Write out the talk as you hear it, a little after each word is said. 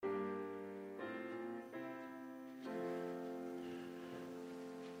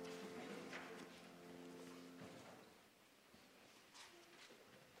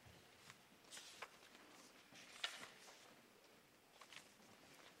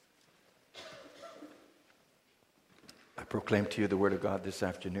I proclaim to you the Word of God this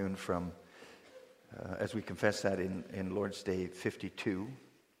afternoon from, as we confess that in Lord's Day 52,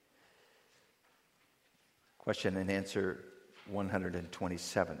 question and answer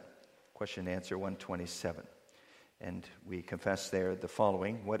 127. Question and answer 127. And we confess there the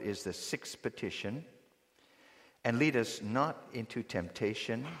following: what is the sixth petition? And lead us not into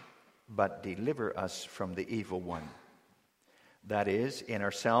temptation, but deliver us from the evil one. That is, in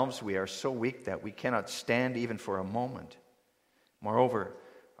ourselves we are so weak that we cannot stand even for a moment. Moreover,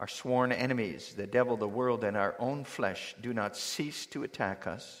 our sworn enemies, the devil, the world, and our own flesh, do not cease to attack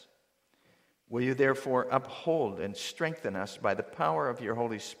us. Will you therefore uphold and strengthen us by the power of your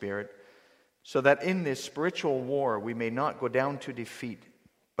Holy Spirit, so that in this spiritual war we may not go down to defeat,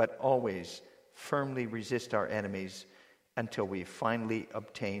 but always firmly resist our enemies until we finally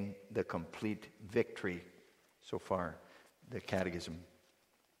obtain the complete victory. So far, the Catechism.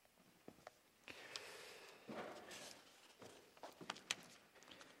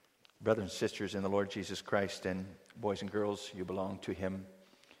 Brothers and sisters in the Lord Jesus Christ, and boys and girls, you belong to Him.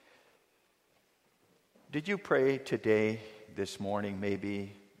 Did you pray today, this morning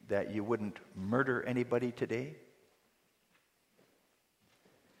maybe, that you wouldn't murder anybody today?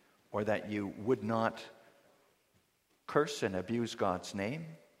 Or that you would not curse and abuse God's name,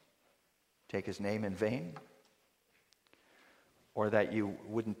 take His name in vain? Or that you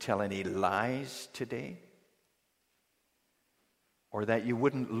wouldn't tell any lies today? Or that you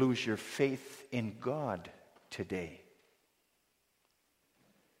wouldn't lose your faith in God today?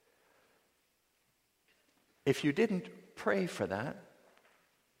 If you didn't pray for that,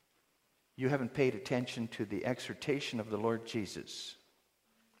 you haven't paid attention to the exhortation of the Lord Jesus.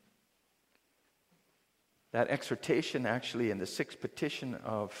 That exhortation actually in the sixth petition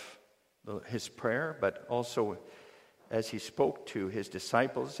of His prayer, but also as He spoke to His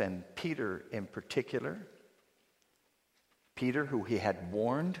disciples, and Peter in particular. Peter, who He had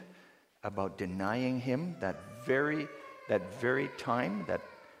warned about denying Him that very time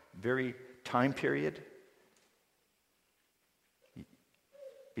period.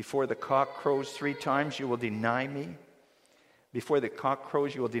 Before the cock crows 3 times, you will deny me. Before the cock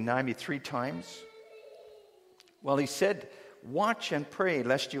crows, you will deny me 3 times. Well, He said, watch and pray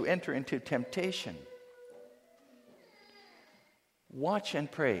lest you enter into temptation. Watch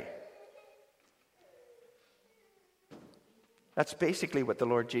and pray. That's basically what the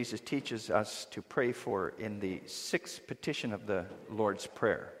Lord Jesus teaches us to pray for in the sixth petition of the Lord's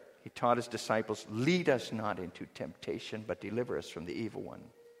Prayer. He taught His disciples, lead us not into temptation, but deliver us from the evil one.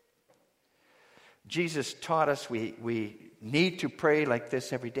 Jesus taught us we need to pray like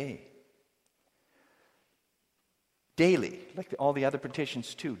this every day. Daily, like all the other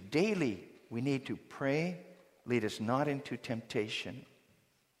petitions too. Daily, we need to pray, lead us not into temptation.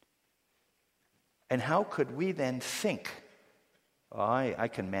 And how could we then think, I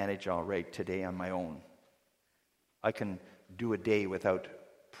can manage all right today on my own. I can do a day without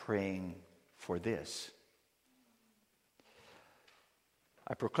praying for this.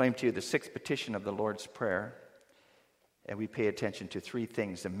 I proclaim to you the sixth petition of the Lord's Prayer, and we pay attention to 3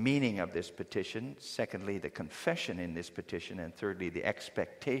 things: the meaning of this petition, secondly, the confession in this petition, and thirdly, the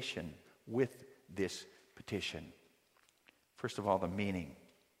expectation with this petition. First of all, the meaning.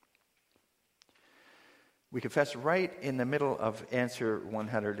 We confess right in the middle of answer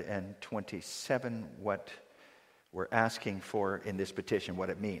 127 what we're asking for in this petition, what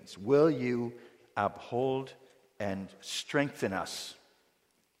it means. Will you uphold and strengthen us?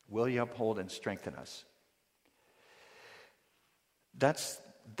 Will you uphold and strengthen us?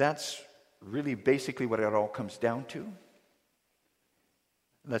 That's really basically what it all comes down to.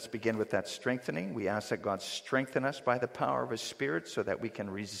 Let's begin with that strengthening. We ask that God strengthen us by the power of His Spirit so that we can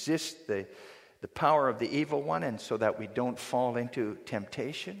resist the power of the evil one, and so that we don't fall into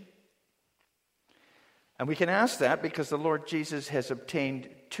temptation. And we can ask that because the Lord Jesus has obtained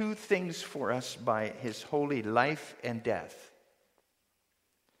 2 things for us by His holy life and death: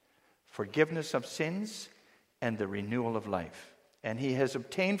 forgiveness of sins and the renewal of life. And He has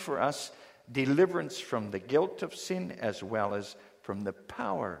obtained for us deliverance from the guilt of sin as well as from the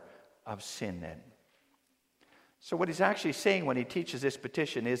power of sin then. So what He's actually saying when He teaches this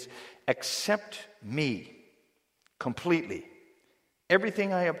petition is, accept me completely.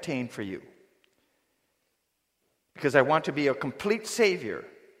 Everything I obtained for you. Because I want to be a complete Savior.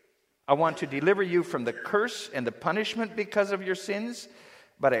 I want to deliver you from the curse and the punishment because of your sins.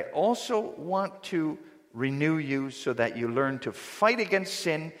 But I also want to renew you so that you learn to fight against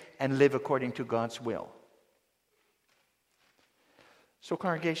sin and live according to God's will. So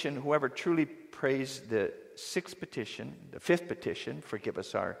congregation, whoever truly prays the sixth petition, the fifth petition, forgive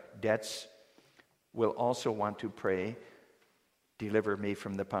us our debts, will also want to pray, deliver me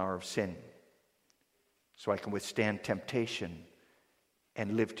from the power of sin, so I can withstand temptation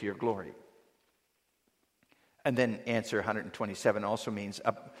and live to your glory. And then answer 127 also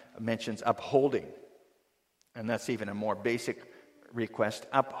mentions upholding. And that's even a more basic request.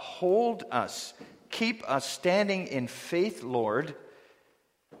 Uphold us. Keep us standing in faith, Lord.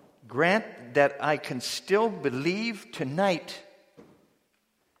 Grant that I can still believe tonight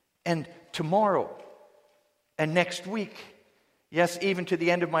and tomorrow and next week. Yes, even to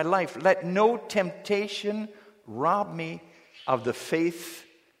the end of my life. Let no temptation rob me of the faith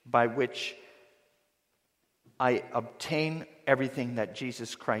by which I obtain everything that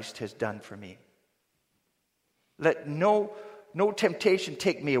Jesus Christ has done for me. Let no temptation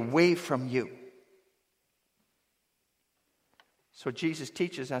take me away from you. So Jesus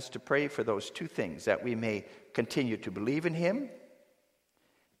teaches us to pray for those two things, that we may continue to believe in him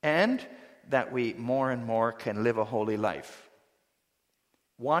and that we more and more can live a holy life.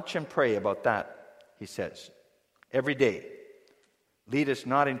 Watch and pray about that, he says, every day. Lead us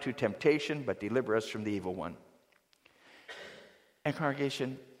not into temptation, but deliver us from the evil one. And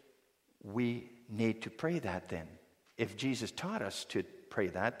congregation, we need to pray that then. If Jesus taught us to pray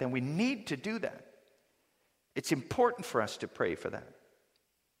that, then we need to do that. It's important for us to pray for that.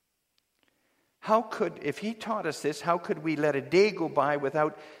 If he taught us this, how could we let a day go by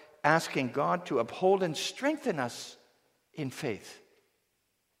without asking God to uphold and strengthen us in faith?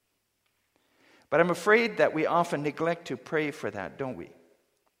 But I'm afraid that we often neglect to pray for that, don't we?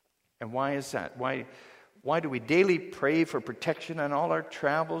 And why is that? Why do we daily pray for protection on all our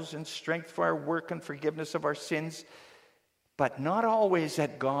travels and strength for our work and forgiveness of our sins, but not always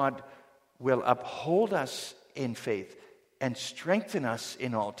that God will uphold us in faith and strengthen us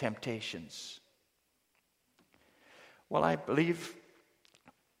in all temptations? Well, I believe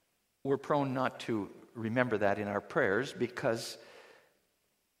we're prone not to remember that in our prayers because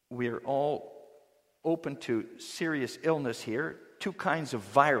we're all open to serious illness here. Two kinds of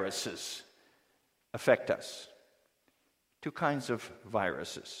viruses affect us. Two kinds of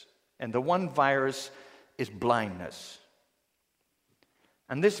viruses. And the one virus is blindness.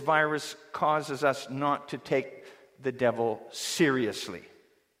 And this virus causes us not to take the devil seriously.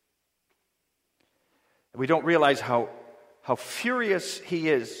 We don't realize how furious he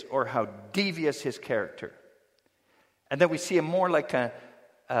is or how devious his character. And then we see him more like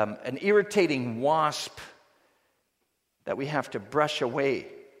an irritating wasp that we have to brush away,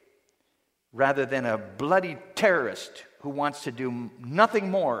 rather than a bloody terrorist who wants to do nothing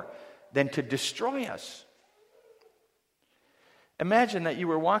more than to destroy us. Imagine that you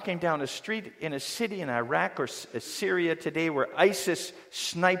were walking down a street in a city in Iraq or Syria today where ISIS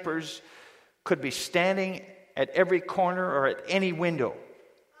snipers could be standing at every corner or at any window.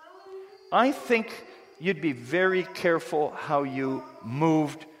 I think you'd be very careful how you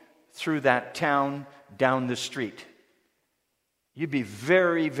moved through that town down the street. You'd be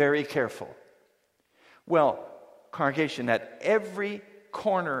very, very careful. Well, congregation, at every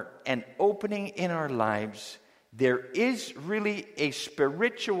corner and opening in our lives, there is really a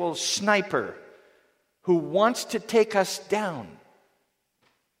spiritual sniper who wants to take us down.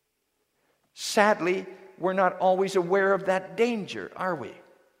 Sadly, we're not always aware of that danger, are we?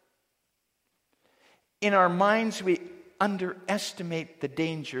 In our minds, we underestimate the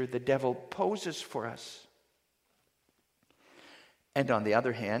danger the devil poses for us. And on the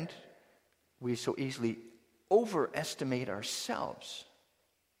other hand, we so easily overestimate ourselves.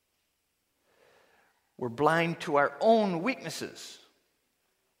 We're blind to our own weaknesses.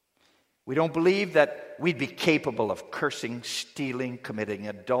 We don't believe that we'd be capable of cursing, stealing, committing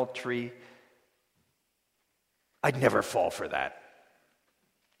adultery. I'd never fall for that.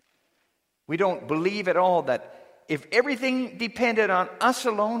 We don't believe at all that if everything depended on us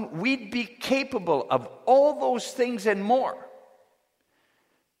alone, we'd be capable of all those things and more.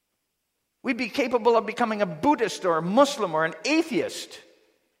 We'd be capable of becoming a Buddhist or a Muslim or an atheist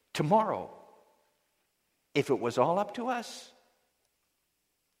tomorrow if it was all up to us.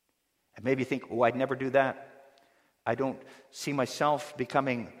 And maybe you think, I'd never do that. I don't see myself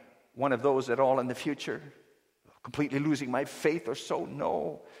becoming one of those at all in the future, completely losing my faith or so.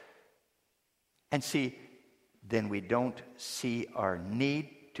 No. And see, then we don't see our need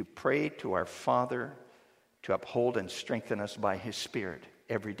to pray to our Father to uphold and strengthen us by His Spirit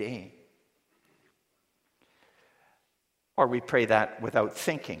every day. Or we pray that without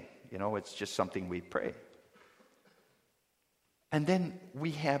thinking. It's just something we pray. And then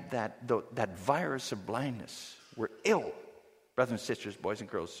we have that virus of blindness. We're ill, brothers and sisters, boys and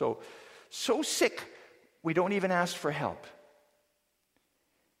girls. So sick, we don't even ask for help.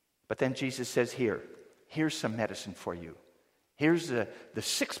 But then Jesus says, here's some medicine for you. Here's the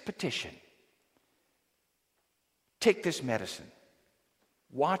sixth petition. Take this medicine.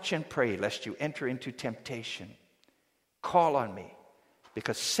 Watch and pray lest you enter into temptation. Call on me,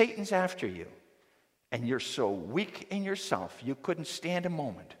 because Satan's after you, and you're so weak in yourself you couldn't stand a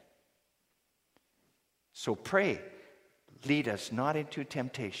moment. So pray, lead us not into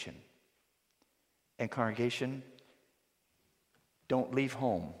temptation. And congregation, don't leave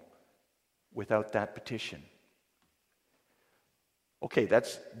home without that petition. Okay,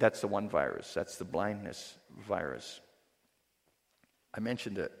 that's the one virus. That's the blindness virus. I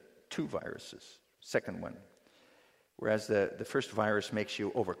mentioned two viruses. Second one. Whereas the first virus makes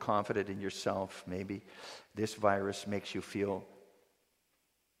you overconfident in yourself, maybe this virus makes you feel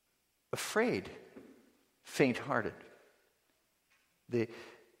afraid, faint-hearted. The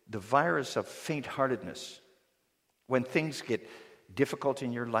virus of faint-heartedness, when things get difficult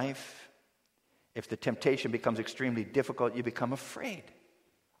in your life, if the temptation becomes extremely difficult, you become afraid.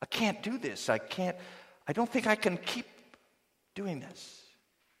 I can't do this. I don't think I can keep doing this.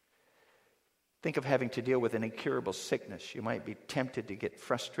 Think of having to deal with an incurable sickness. You might be tempted to get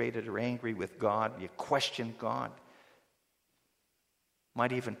frustrated or angry with God. You question God.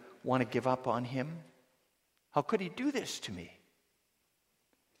 Might even want to give up on Him. How could He do this to me?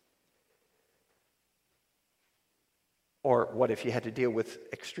 Or what if you had to deal with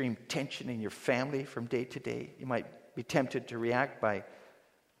extreme tension in your family from day to day? You might be tempted to react by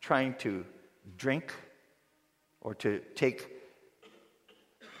trying to drink or to take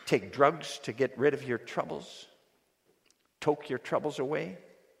drugs to get rid of your troubles, toke your troubles away,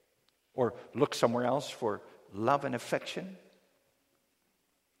 or look somewhere else for love and affection.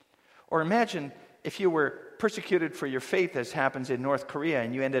 Or imagine if you were persecuted for your faith, as happens in North Korea,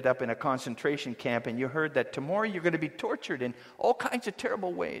 and you ended up in a concentration camp and you heard that tomorrow you're going to be tortured in all kinds of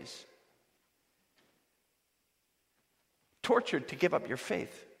terrible ways. Tortured to give up your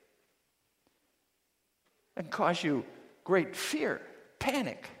faith. And cause you great fear,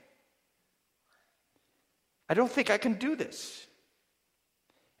 panic. I don't think I can do this.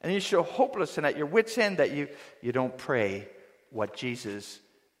 And you're so hopeless and at your wit's end that you don't pray what Jesus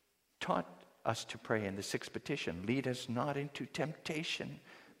taught us to pray in the sixth petition. Lead us not into temptation,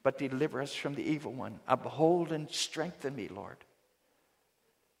 but deliver us from the evil one. Uphold and strengthen me, Lord.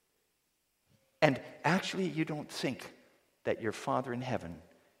 And actually, you don't think that your Father in heaven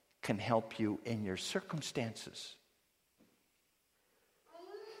can help you in your circumstances.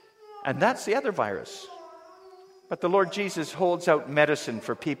 And that's the other virus. But the Lord Jesus holds out medicine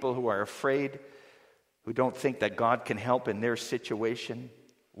for people who are afraid, who don't think that God can help in their situation.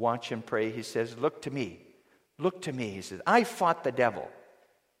 Watch and pray. He says, look to me. Look to me. He says, I fought the devil,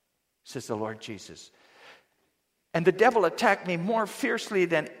 says the Lord Jesus. And the devil attacked me more fiercely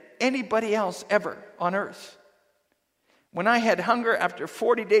than anybody else ever on earth. When I had hunger after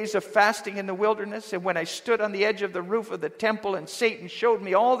 40 days of fasting in the wilderness, and when I stood on the edge of the roof of the temple, and Satan showed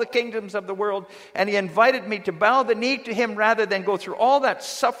me all the kingdoms of the world, and he invited me to bow the knee to him rather than go through all that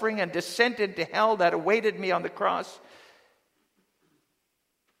suffering and descent into hell that awaited me on the cross.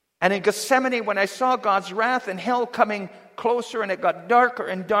 And in Gethsemane, when I saw God's wrath and hell coming closer, and it got darker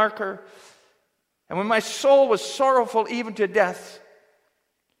and darker, and when my soul was sorrowful even to death,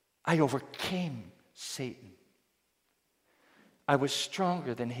 I overcame Satan. I was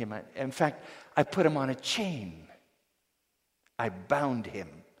stronger than him. In fact, I put him on a chain. I bound him.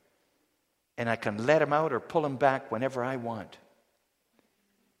 And I can let him out or pull him back whenever I want.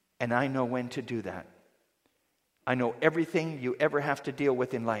 And I know when to do that. I know everything you ever have to deal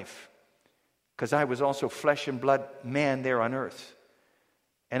with in life. Because I was also flesh and blood man there on earth.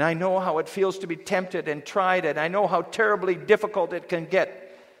 And I know how it feels to be tempted and tried. And I know how terribly difficult it can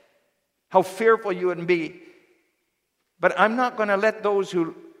get. How fearful you would be. But I'm not going to let those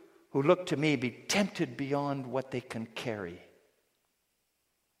who look to me be tempted beyond what they can carry.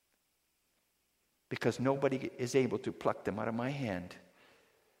 Because nobody is able to pluck them out of my hand.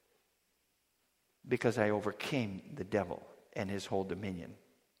 Because I overcame the devil and his whole dominion.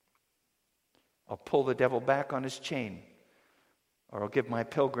 I'll pull the devil back on his chain. Or I'll give my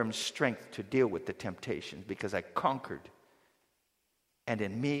pilgrims strength to deal with the temptations. Because I conquered. And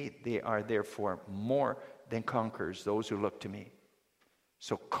in me they are therefore more than conquerors, those who look to me.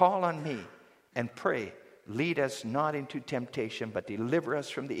 So call on me and pray. Lead us not into temptation, but deliver us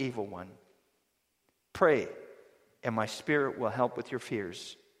from the evil one. Pray, and my spirit will help with your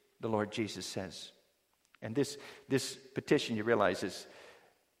fears, the Lord Jesus says. And this petition, you realize,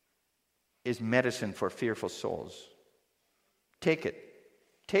 is medicine for fearful souls. Take it.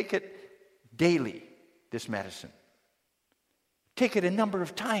 Take it daily, this medicine. Take it a number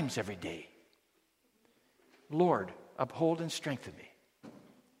of times every day. Lord, uphold and strengthen me.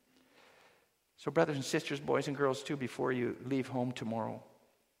 So brothers and sisters, boys and girls too, before you leave home tomorrow,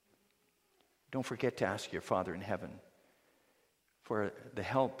 don't forget to ask your Father in heaven for the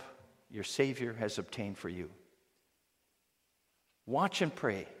help your Savior has obtained for you. Watch and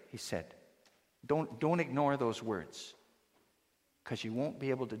pray, he said. Don't ignore those words, because you won't be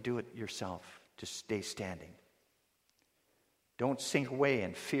able to do it yourself to stay standing. Don't sink away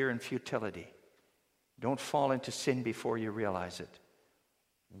in fear and futility. Don't fall into sin before you realize it.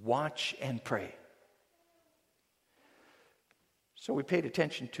 Watch and pray. So we paid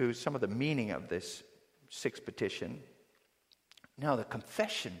attention to some of the meaning of this sixth petition. Now the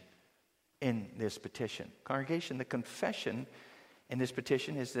confession in this petition. Congregation, the confession in this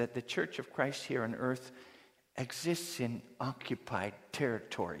petition is that the Church of Christ here on earth exists in occupied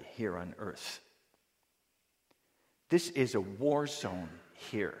territory here on earth. This is a war zone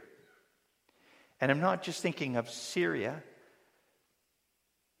here. And I'm not just thinking of Syria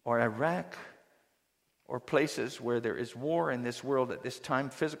or Iraq or places where there is war in this world at this time,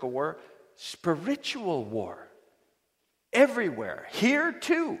 physical war, spiritual war. Everywhere. Here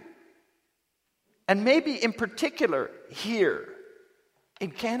too. And maybe in particular here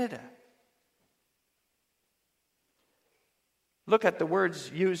in Canada. Look at the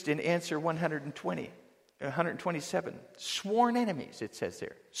words used in answer 127. Sworn enemies, it says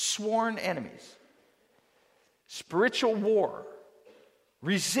there. Sworn enemies. Spiritual war.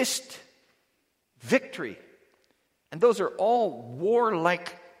 Resist. Victory. And those are all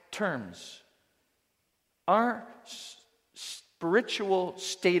warlike terms. Our spiritual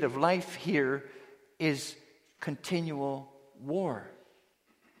state of life here is continual war.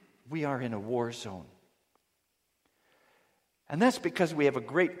 We are in a war zone. And that's because we have a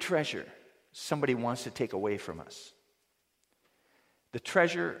great treasure somebody wants to take away from us. The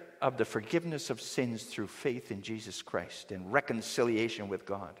treasure of the forgiveness of sins through faith in Jesus Christ and reconciliation with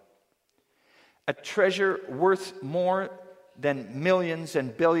God. A treasure worth more than millions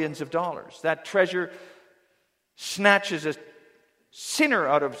and billions of dollars. That treasure snatches a sinner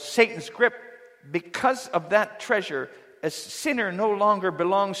out of Satan's grip. Because of that treasure, a sinner no longer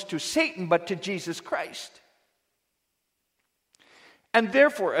belongs to Satan but to Jesus Christ. And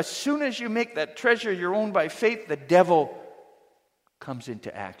therefore, as soon as you make that treasure your own by faith, the devil comes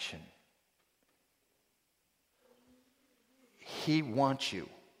into action. He wants you.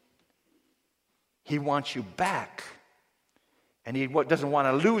 He wants you back. And he doesn't want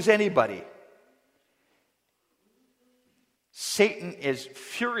to lose anybody. Satan is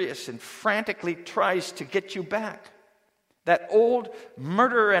furious and frantically tries to get you back. That old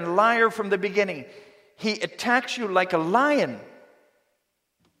murderer and liar from the beginning. He attacks you like a lion.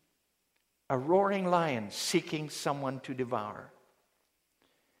 A roaring lion seeking someone to devour.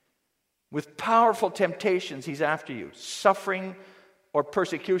 With powerful temptations, he's after you. Suffering or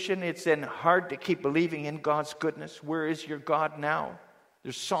persecution, it's then hard to keep believing in God's goodness. Where is your God now?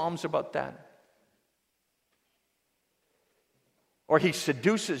 There's psalms about that. Or he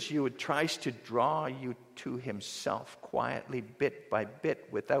seduces you and tries to draw you to himself quietly, bit by bit,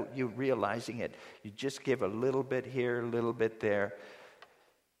 without you realizing it. You just give a little bit here, a little bit there.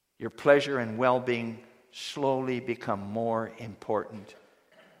 Your pleasure and well-being slowly become more important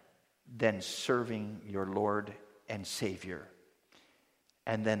than serving your Lord and Savior.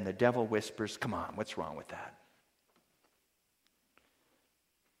 And then the devil whispers, come on, what's wrong with that?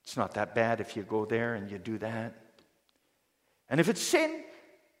 It's not that bad if you go there and you do that. And if it's sin,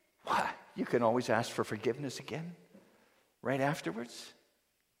 what? You can always ask for forgiveness again, right afterwards.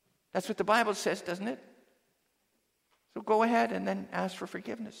 That's what the Bible says, doesn't it? So go ahead and then ask for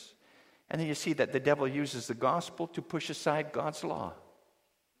forgiveness. And then you see that the devil uses the gospel to push aside God's law.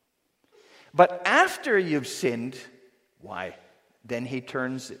 But after you've sinned, why? Then he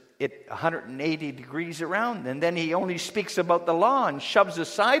turns it 180 degrees around, and then he only speaks about the law and shoves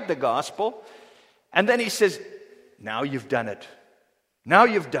aside the gospel. And then he says, now you've done it. Now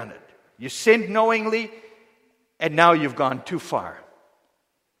you've done it. You sinned knowingly, and now you've gone too far.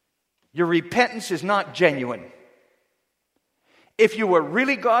 Your repentance is not genuine. If you were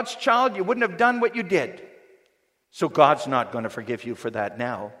really God's child, you wouldn't have done what you did. So God's not going to forgive you for that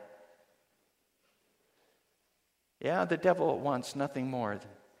now. Yeah, the devil wants nothing more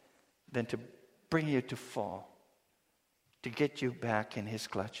than to bring you to fall, to get you back in his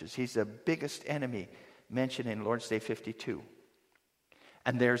clutches. He's the biggest enemy mentioned in Lord's Day 52.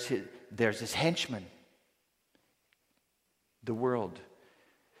 And there's his henchman, the world,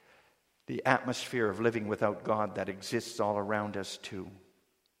 the atmosphere of living without God that exists all around us too.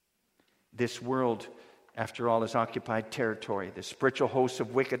 This world after all, has occupied territory. The spiritual hosts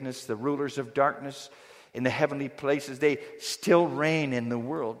of wickedness, the rulers of darkness in the heavenly places, they still reign in the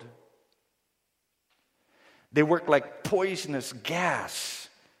world. They work like poisonous gas,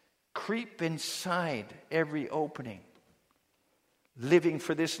 creep inside every opening, living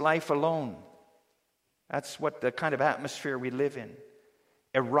for this life alone. That's what the kind of atmosphere we live in.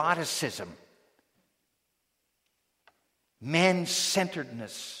 Eroticism,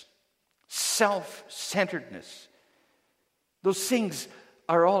 man-centeredness, self-centeredness. Those things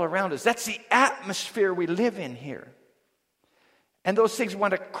are all around us. That's the atmosphere we live in here. And those things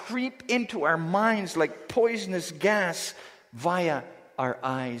want to creep into our minds like poisonous gas via our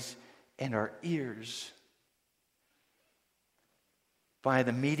eyes and our ears, via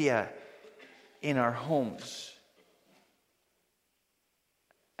the media in our homes.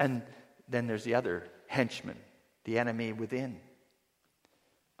 And then there's the other henchman, the enemy within,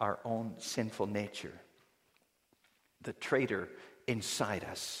 our own sinful nature, the traitor inside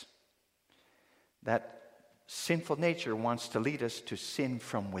us. That sinful nature wants to lead us to sin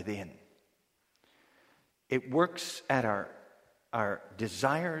from within. It works at our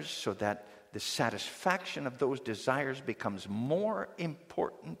desires so that the satisfaction of those desires becomes more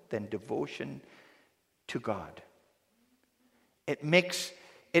important than devotion to God. It makes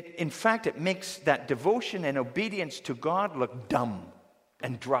that devotion and obedience to God look dumb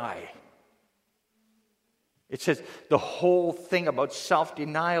and dry. It says the whole thing about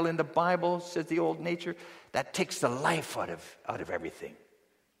self-denial in the Bible, says the old nature, that takes the life out of everything.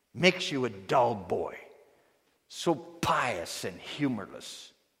 Makes you a dull boy. So pious and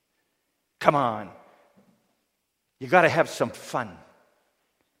humorless. Come on. You got to have some fun.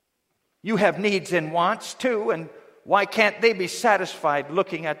 You have needs and wants too, and why can't they be satisfied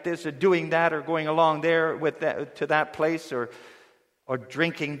looking at this or doing that or going along there with that, to that place or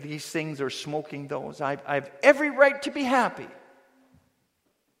drinking these things or smoking those? I've every right to be happy.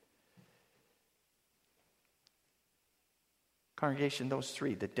 Congregation, those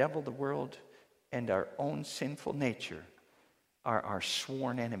three, the devil, the world, and our own sinful nature, are our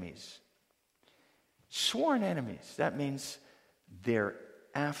sworn enemies. Sworn enemies, that means they're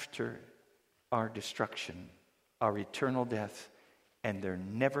after our destruction, our eternal death, and they're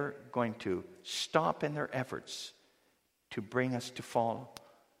never going to stop in their efforts to bring us to fall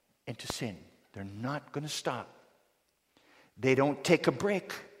into sin. They're not going to stop. They don't take a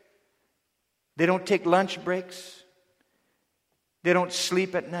break. They don't take lunch breaks. They don't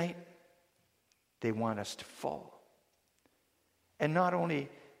sleep at night. They want us to fall. And not only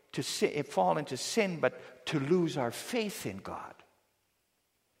to fall into sin, but to lose our faith in God.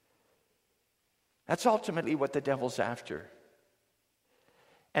 That's ultimately what the devil's after.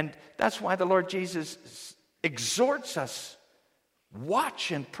 And that's why the Lord Jesus exhorts us,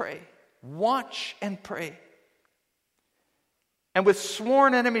 watch and pray. Watch and pray. And with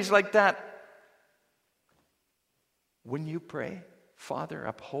sworn enemies like that, wouldn't you pray, Father,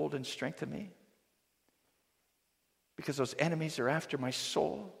 uphold and strengthen me? Because those enemies are after my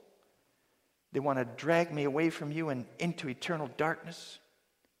soul. They want to drag me away from you and into eternal darkness.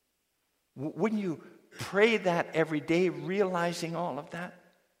 Wouldn't you pray that every day, realizing all of that?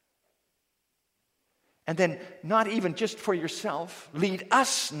 And then, not even just for yourself, lead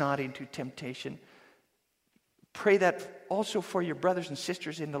us not into temptation. Pray that also for your brothers and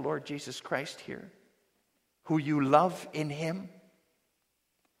sisters in the Lord Jesus Christ here, who you love in Him.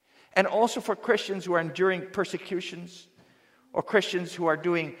 And also for Christians who are enduring persecutions, or Christians who are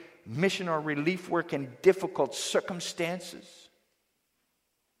doing mission or relief work in difficult circumstances.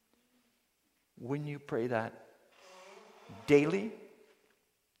 Wouldn't you pray that daily?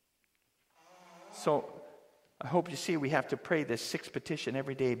 So I hope you see we have to pray this sixth petition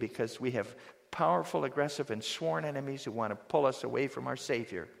every day, because we have powerful, aggressive, and sworn enemies who want to pull us away from our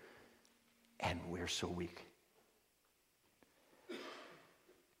Savior. And we're so weak.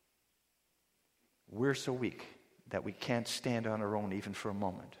 We're so weak that we can't stand on our own even for a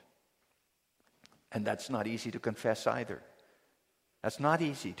moment. And that's not easy to confess either. That's not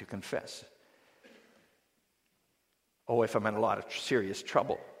easy to confess. Oh, if I'm in a lot of serious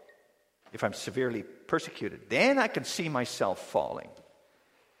trouble, if I'm severely persecuted, then I can see myself falling.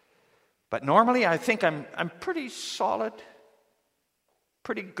 But normally I think I'm pretty solid,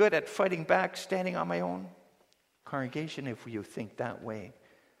 pretty good at fighting back, standing on my own. Congregation, if you think that way,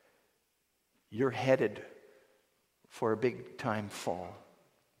 you're headed for a big time fall.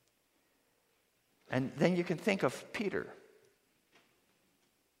 And then you can think of Peter,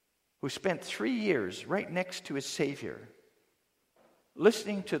 who spent 3 years right next to his Savior,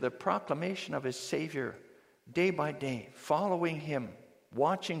 listening to the proclamation of his Savior day by day, following him,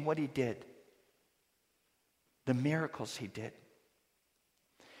 watching what he did. the miracles he did.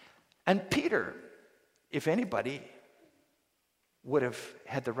 And Peter, if anybody, would have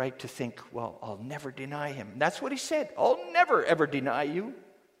had the right to think, well, I'll never deny him. That's what he said. I'll never, ever deny you.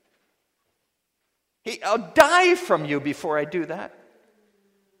 I'll die from you before I do that.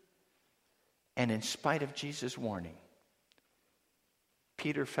 And in spite of Jesus' warning,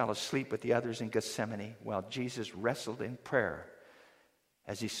 Peter fell asleep with the others in Gethsemane while Jesus wrestled in prayer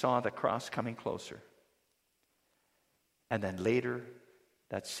as he saw the cross coming closer. And then later,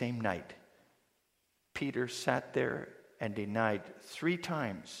 that same night, Peter sat there and denied 3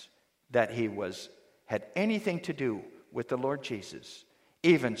 times that he had anything to do with the Lord Jesus.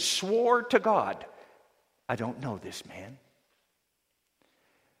 Even swore to God, I don't know this man.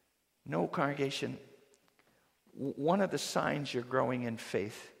 No, congregation, one of the signs you're growing in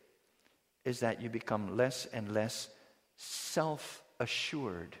faith is that you become less and less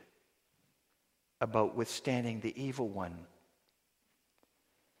self-assured about withstanding the evil one.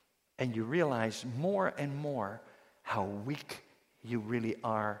 And you realize more and more how weak you really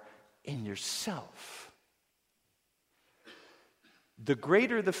are in yourself. The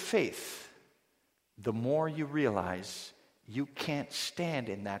greater the faith, the more you realize you can't stand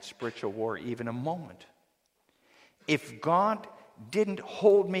in that spiritual war even a moment. If God didn't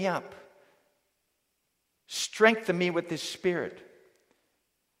hold me up, strengthen me with His Spirit,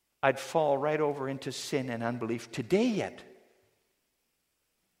 I'd fall right over into sin and unbelief today yet.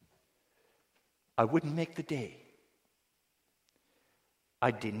 I wouldn't make the day.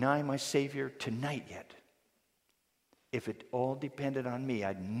 I'd deny my Savior tonight yet. If it all depended on me,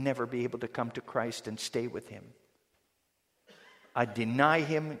 I'd never be able to come to Christ and stay with Him. I'd deny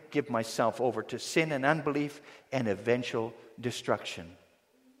Him, give myself over to sin and unbelief and eventual destruction.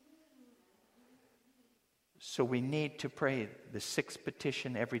 So we need to pray the 6th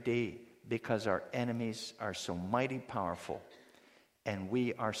petition every day because our enemies are so mighty powerful and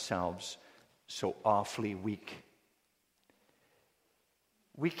we ourselves so awfully weak.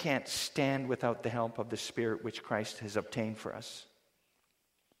 We can't stand without the help of the Spirit which Christ has obtained for us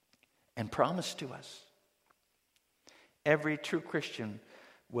and promised to us. Every true Christian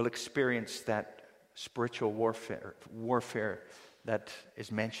will experience that spiritual warfare that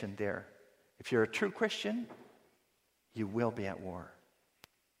is mentioned there. If you're a true Christian, you will be at war.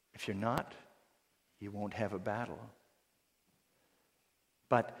 If you're not, you won't have a battle.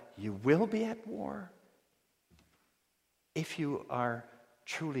 But you will be at war if you are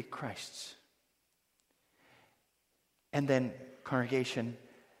truly Christ's. And then, congregation,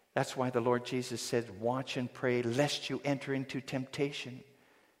 that's why the Lord Jesus said, watch and pray lest you enter into temptation,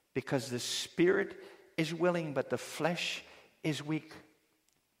 because the spirit is willing, but the flesh is weak.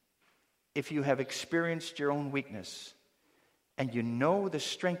 If you have experienced your own weakness and you know the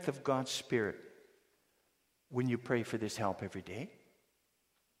strength of God's Spirit, wouldn't you pray for this help every day?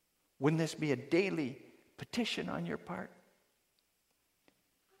 Wouldn't this be a daily petition on your part?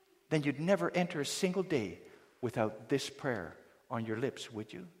 Then you'd never enter a single day without this prayer on your lips,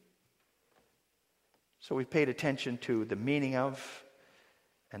 would you? So we paid attention to the meaning of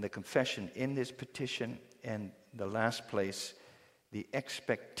and the confession in this petition, and the last place, the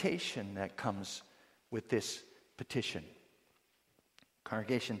expectation that comes with this petition.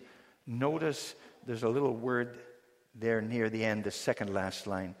 Congregation, notice there's a little word there near the end, the second last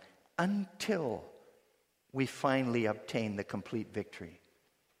line, until we finally obtain the complete victory.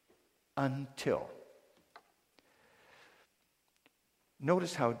 Until.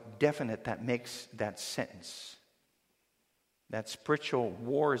 Notice how definite that makes that sentence. That spiritual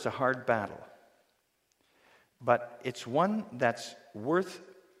war is a hard battle. But it's one that's worth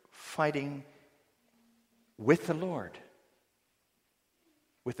fighting with the Lord.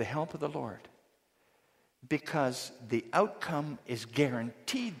 With the help of the Lord. Because the outcome is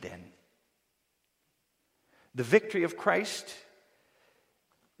guaranteed then. The victory of Christ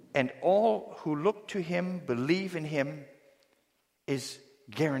and all who look to Him, believe in Him, is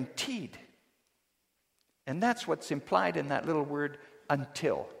guaranteed. And that's what's implied in that little word,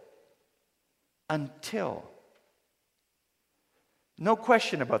 until. Until. No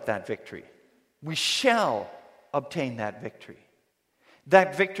question about that victory. We shall obtain that victory.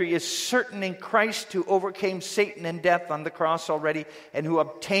 That victory is certain in Christ, who overcame Satan and death on the cross already, and who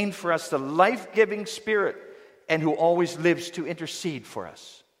obtained for us the life-giving Spirit, and who always lives to intercede for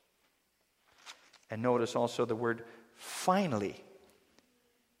us. And notice also the word finally.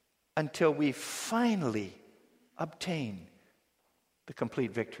 Until we finally obtain the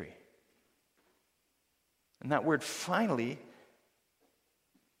complete victory. And that word finally,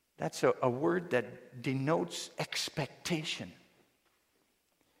 that's a word that denotes expectation.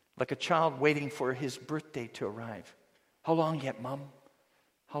 Like a child waiting for his birthday to arrive. How long yet, Mom?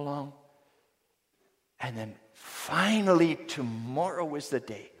 How long? And then finally, tomorrow is the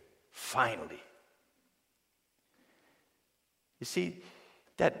day. Finally. You see,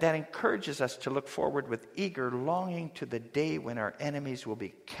 that encourages us to look forward with eager longing to the day when our enemies will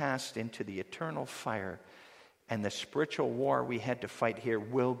be cast into the eternal fire and the spiritual war we had to fight here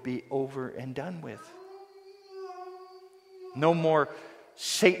will be over and done with. No more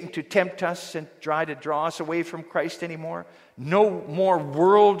Satan to tempt us and try to draw us away from Christ anymore. No more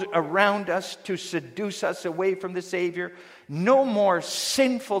world around us to seduce us away from the Savior. No more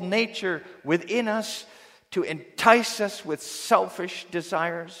sinful nature within us to entice us with selfish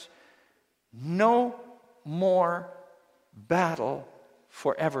desires. No more battle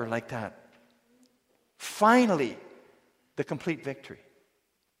forever like that. Finally, the complete victory.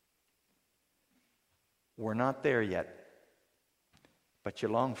 We're not there yet. But you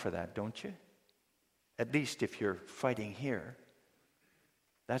long for that, don't you? At least if you're fighting here.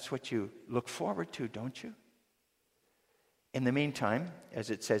 That's what you look forward to, don't you? In the meantime,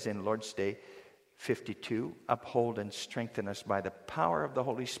 as it says in Lord's Day 52, uphold and strengthen us by the power of the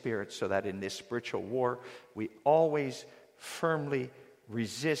Holy Spirit so that in this spiritual war we always firmly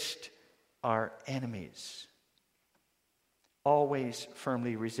resist our enemies. Always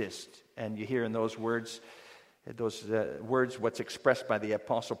firmly resist. And you hear in those words, what's expressed by the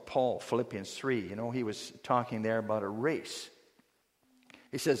Apostle Paul, Philippians 3. You know, he was talking there about a race.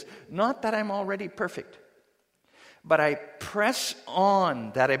 He says, not that I'm already perfect, but I press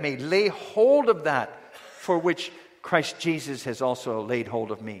on that I may lay hold of that for which Christ Jesus has also laid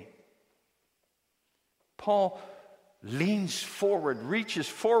hold of me. Paul leans forward, reaches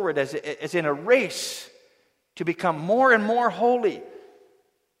forward as in a race to become more and more holy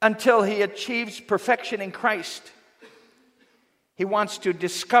until he achieves perfection in Christ. He wants to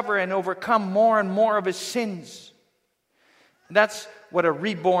discover and overcome more and more of his sins. That's what a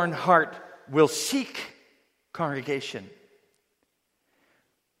reborn heart will seek, congregation.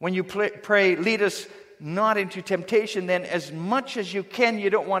 When you pray, lead us not into temptation, then as much as you can, you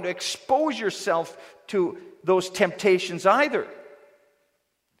don't want to expose yourself to those temptations either.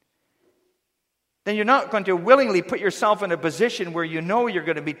 Then you're not going to willingly put yourself in a position where you know you're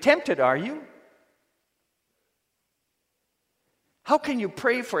going to be tempted, are you? How can you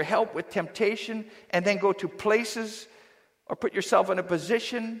pray for help with temptation and then go to places or put yourself in a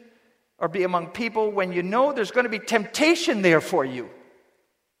position or be among people when you know there's going to be temptation there for you?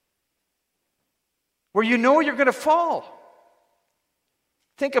 Where you know you're going to fall.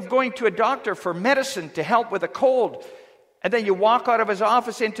 Think of going to a doctor for medicine to help with a cold, and then you walk out of his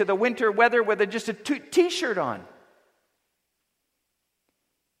office into the winter weather with just a t-shirt on.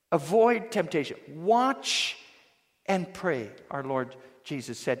 Avoid temptation. Watch and pray, our Lord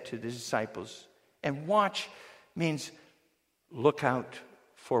Jesus said to the disciples. And watch means look out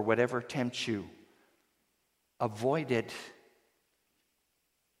for whatever tempts you. Avoid it.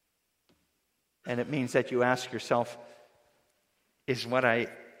 And it means that you ask yourself, is what I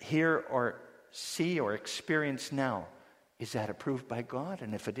hear or see or experience now, is that approved by God?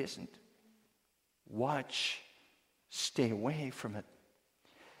 And if it isn't, watch, stay away from it.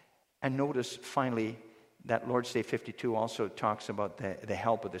 And notice finally that Lord's Day 52 also talks about the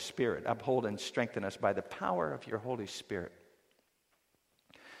help of the Spirit. Uphold and strengthen us by the power of your Holy Spirit.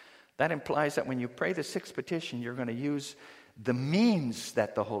 That implies that when you pray the sixth petition, you're going to use the means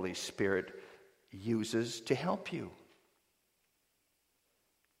that the Holy Spirit uses to help you.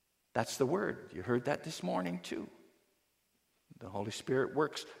 That's the Word. You heard that this morning too. The Holy Spirit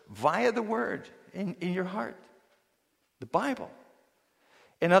works via the Word in your heart. The Bible.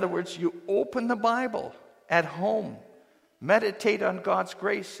 In other words, you open the Bible at home. Meditate on God's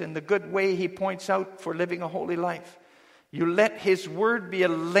grace and the good way He points out for living a holy life. You let His Word be a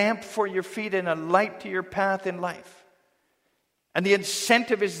lamp for your feet and a light to your path in life. And the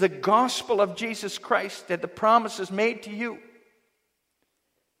incentive is the gospel of Jesus Christ and the promises made to you.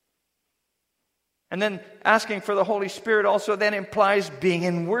 And then asking for the Holy Spirit also then implies being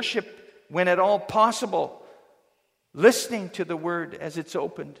in worship when at all possible. Listening to the Word as it's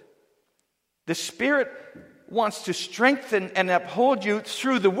opened. The Spirit wants to strengthen and uphold you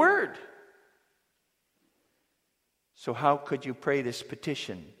through the Word. So how could you pray this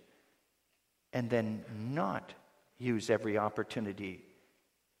petition and then not use every opportunity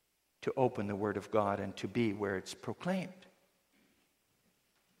to open the Word of God and to be where it's proclaimed?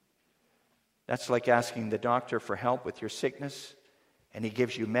 That's like asking the doctor for help with your sickness, and he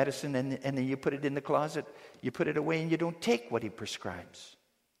gives you medicine, and then you put it in the closet, you put it away, and you don't take what he prescribes.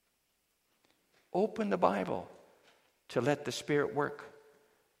 Open the Bible to let the Spirit work.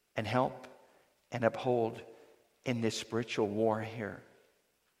 and help and uphold in this spiritual war here.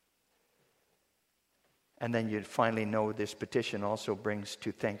 And then you finally know this petition also brings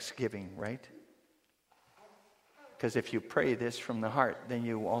to thanksgiving, right? Because if you pray this from the heart, then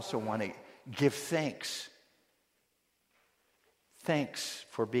you also want to give thanks. Thanks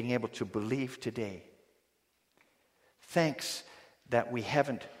for being able to believe today. Thanks that we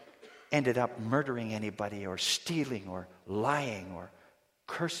haven't ended up murdering anybody or stealing or lying or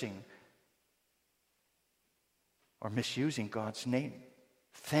cursing or misusing God's name.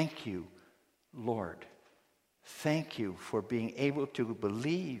 Thank you, Lord. Thank you for being able to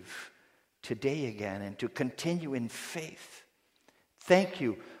believe today again and to continue in faith. Thank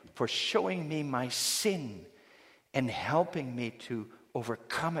you for showing me my sin and helping me to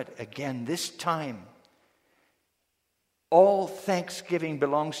overcome it again this time. All thanksgiving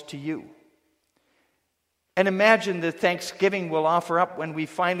belongs to you. And imagine the thanksgiving we'll offer up when we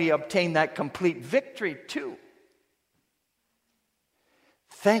finally obtain that complete victory too.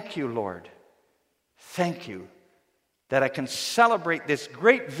 Thank you, Lord. Thank you that I can celebrate this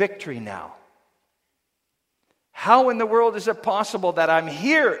great victory now. How in the world is it possible that I'm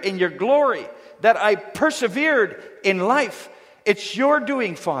here in your glory, that I persevered in life? It's your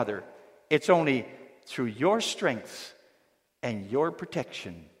doing, Father. It's only through your strength and your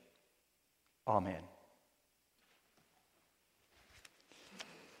protection. Amen.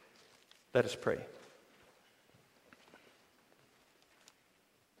 Let us pray.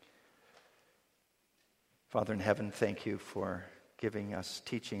 Father in heaven, thank you for teaching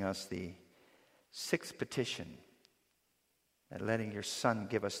us the sixth petition, and letting your Son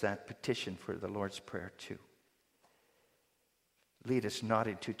give us that petition for the Lord's Prayer too. Lead us not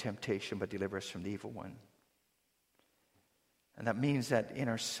into temptation, but deliver us from the evil one. And that means that in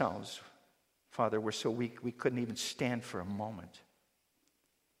ourselves, Father, we're so weak we couldn't even stand for a moment.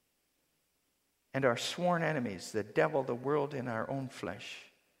 And our sworn enemies, the devil, the world, and our own flesh,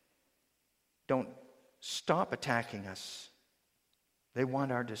 don't stop attacking us. They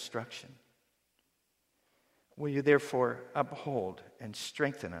want our destruction. Will you therefore uphold and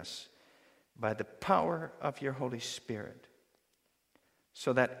strengthen us by the power of your Holy Spirit,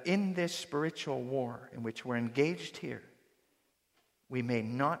 so that in this spiritual war in which we're engaged here, we may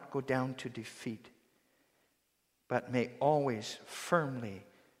not go down to defeat, but may always firmly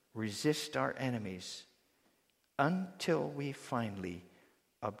resist our enemies until we finally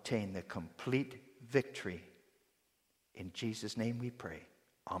obtain the complete victory. In Jesus' name we pray.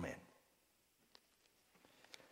 Amen.